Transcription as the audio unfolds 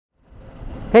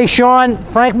Hey Sean,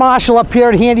 Frank Marshall up here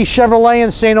at Handy Chevrolet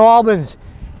in Saint Albans.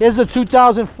 Here's the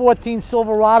 2014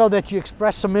 Silverado that you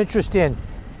expressed some interest in.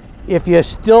 If you're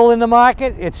still in the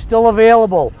market, it's still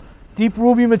available. Deep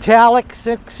ruby metallic,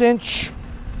 6-inch,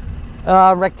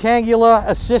 rectangular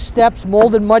assist steps,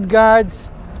 molded mud guards,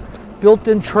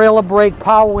 built-in trailer brake,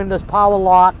 power windows, power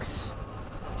locks,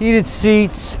 heated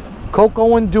seats,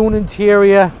 cocoa and dune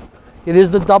interior. It is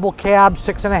the double cab,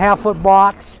 6.5-foot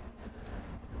box.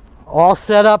 All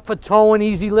set up for towing,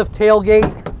 easy lift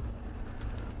tailgate.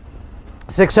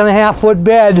 6.5-foot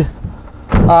bed.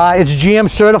 It's GM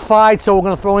certified, so we're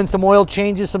going to throw in some oil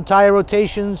changes, some tire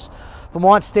rotations,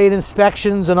 Vermont state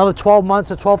inspections, another 12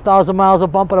 months or 12,000 miles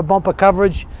of bumper-to-bumper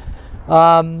coverage.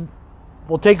 We'll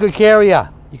take good care of you.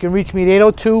 You can reach me at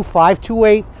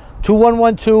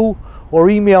 802-528-2112 or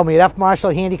email me at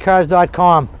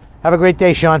fmarshall@handycars.com. Have a great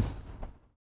day, Sean.